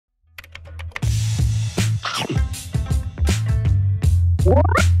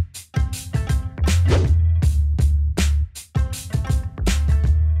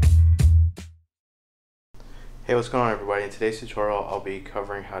Hey, what's going on everybody? In today's tutorial I'll be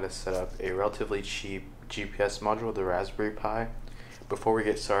covering how to set up a relatively cheap GPS module with the Raspberry Pi. Before we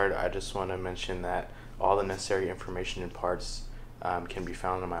get started, I just want to mention that all the necessary information and parts can be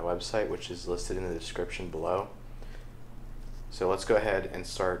found on my website, which is listed in the description below. So let's go ahead and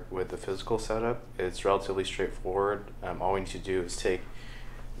start with the physical setup. It's relatively straightforward. All we need to do is take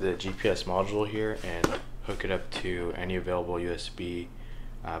the GPS module here and hook it up to any available USB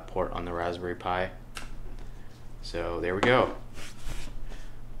port on the Raspberry Pi. So there we go.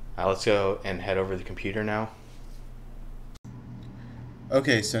 Let's go and head over to the computer now.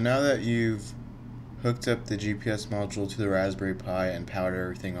 Okay, so now that you've hooked up the GPS module to the Raspberry Pi and powered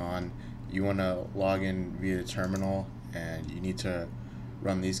everything on, you want to log in via the terminal and you need to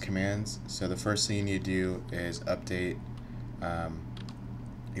run these commands. So the first thing you need to do is update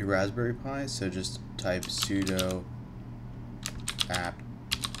your Raspberry Pi. So just type sudo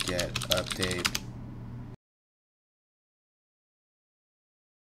apt-get update.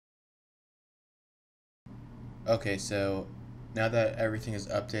 Okay, so now that everything is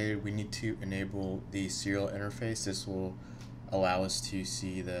updated, we need to enable the serial interface. This will allow us to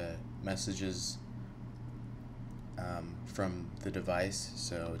see the messages from the device.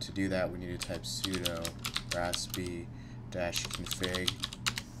 So to do that, we need to type sudo raspi-config,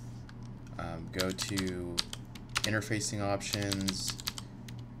 go to interfacing options,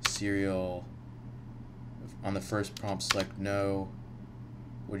 serial. On the first prompt, select no.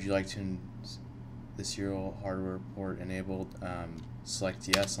 Would you like to the serial hardware port enabled? Select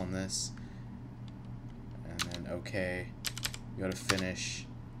yes on this, and then OK. Go to finish.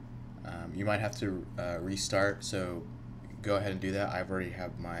 You might have to restart, so go ahead and do that. I've already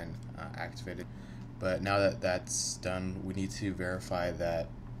have mine activated. But now that that's done, we need to verify that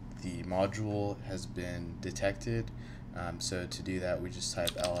the module has been detected. So to do that, we just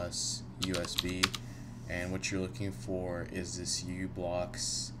type ls usb, and what you're looking for is this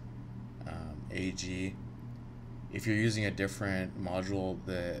ublocks AG. If you're using a different module,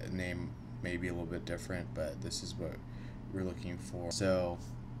 the name may be a little bit different, but this is what we're looking for. So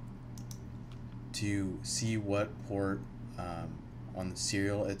to see what port on the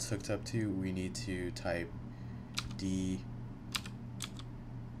serial it's hooked up to, we need to type d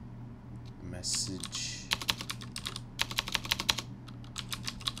message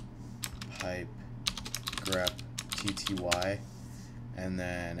pipe grep tty. And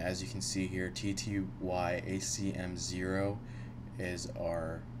then, as you can see here, TTY-ACM0 is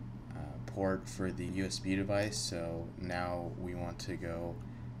our port for the USB device. So now we want to go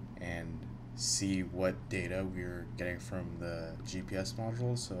and see what data we're getting from the GPS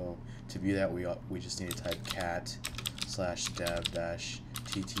module. So to view that, we just need to type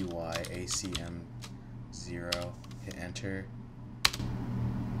cat/dev-TTY-ACM0, hit enter.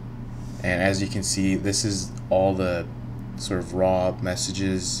 And as you can see, this is all the sort of raw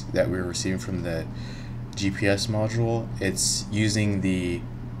messages that we're receiving from the GPS module. It's using the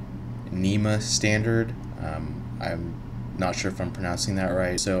NEMA standard. I'm not sure if I'm pronouncing that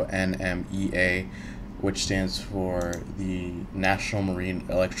right. So NMEA, which stands for the National Marine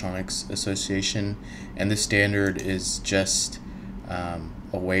Electronics Association, and this standard is just a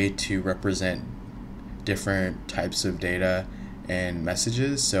way to represent different types of data and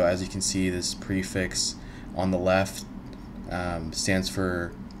messages. So as you can see, this prefix on the left stands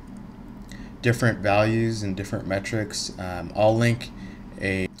for different values and different metrics. I'll link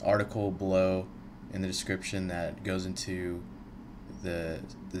an article below in the description that goes into the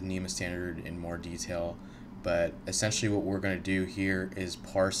NEMA standard in more detail, but essentially what we're going to do here is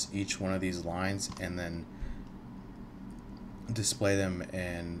parse each one of these lines and then display them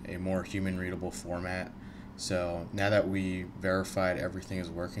in a more human readable format. So now that we verified everything is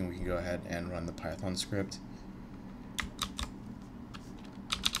working, we can go ahead and run the Python script.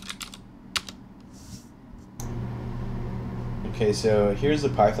 Okay, so here's the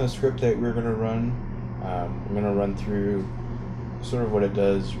Python script that we're going to run. I'm going to run through sort of what it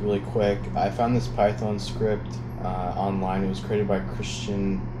does really quick. I found this Python script online. It was created by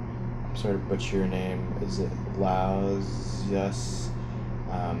Christian, I'm sorry to butcher your name, is it Laus? Yes.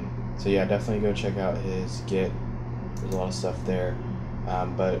 So yeah, definitely go check out his Git. There's a lot of stuff there.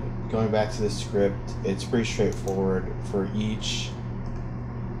 But going back to the script, it's pretty straightforward. For each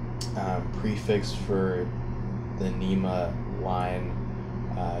prefix for the NEMA line,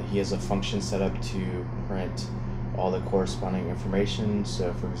 he has a function set up to print all the corresponding information.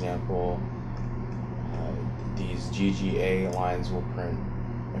 So for example, these GGA lines will print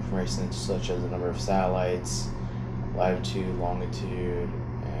information such as the number of satellites, latitude, longitude,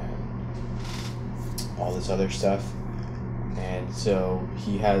 and all this other stuff. And so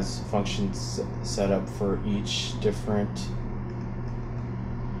he has functions set up for each different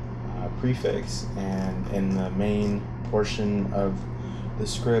prefix, and in the main portion of the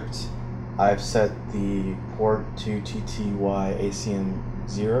script I've set the port to TTY ACM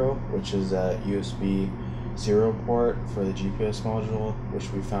 0, which is a USB 0 port for the GPS module,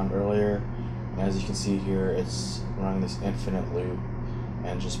 which we found earlier. And as you can see here, it's running this infinite loop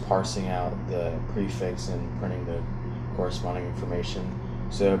and just parsing out the prefix and printing the corresponding information.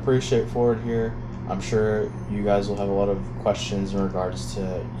 So pretty straightforward here. I'm sure you guys will have a lot of questions in regards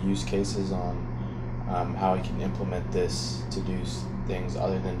to use cases on how I can implement this to do things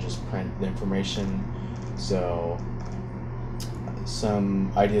other than just print the information. So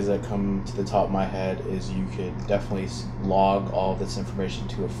some ideas that come to the top of my head is you could definitely log all of this information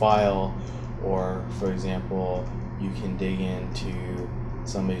to a file, or for example, you can dig into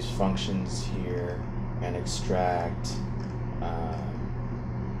some of these functions here and extract,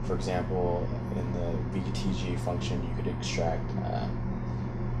 for example, in the VTG function, you could extract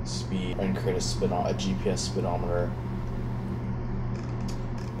speed and create a GPS speedometer.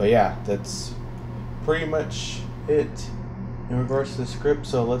 But yeah, that's pretty much it in regards to the script.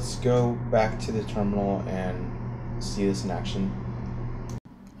 So let's go back to the terminal and see this in action.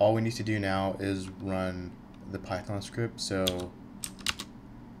 All we need to do now is run the Python script. So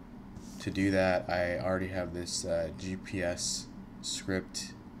to do that, I already have this GPS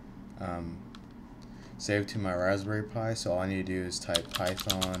script saved to my Raspberry Pi. So all I need to do is type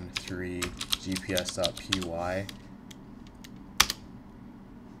python 3 gps.py,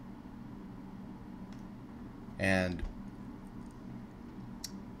 and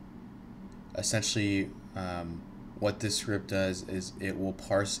essentially what this script does is it will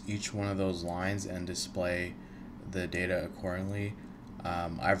parse each one of those lines and display the data accordingly.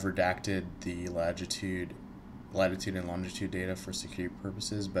 I've redacted the latitude and longitude data for security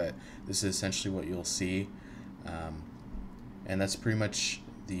purposes, but this is essentially what you'll see. And that's pretty much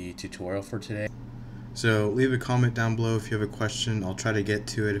the tutorial for today. So leave a comment down below if you have a question. I'll try to get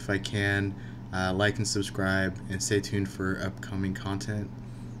to it if I can. Like and subscribe, and stay tuned for upcoming content.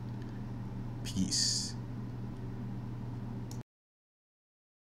 Peace.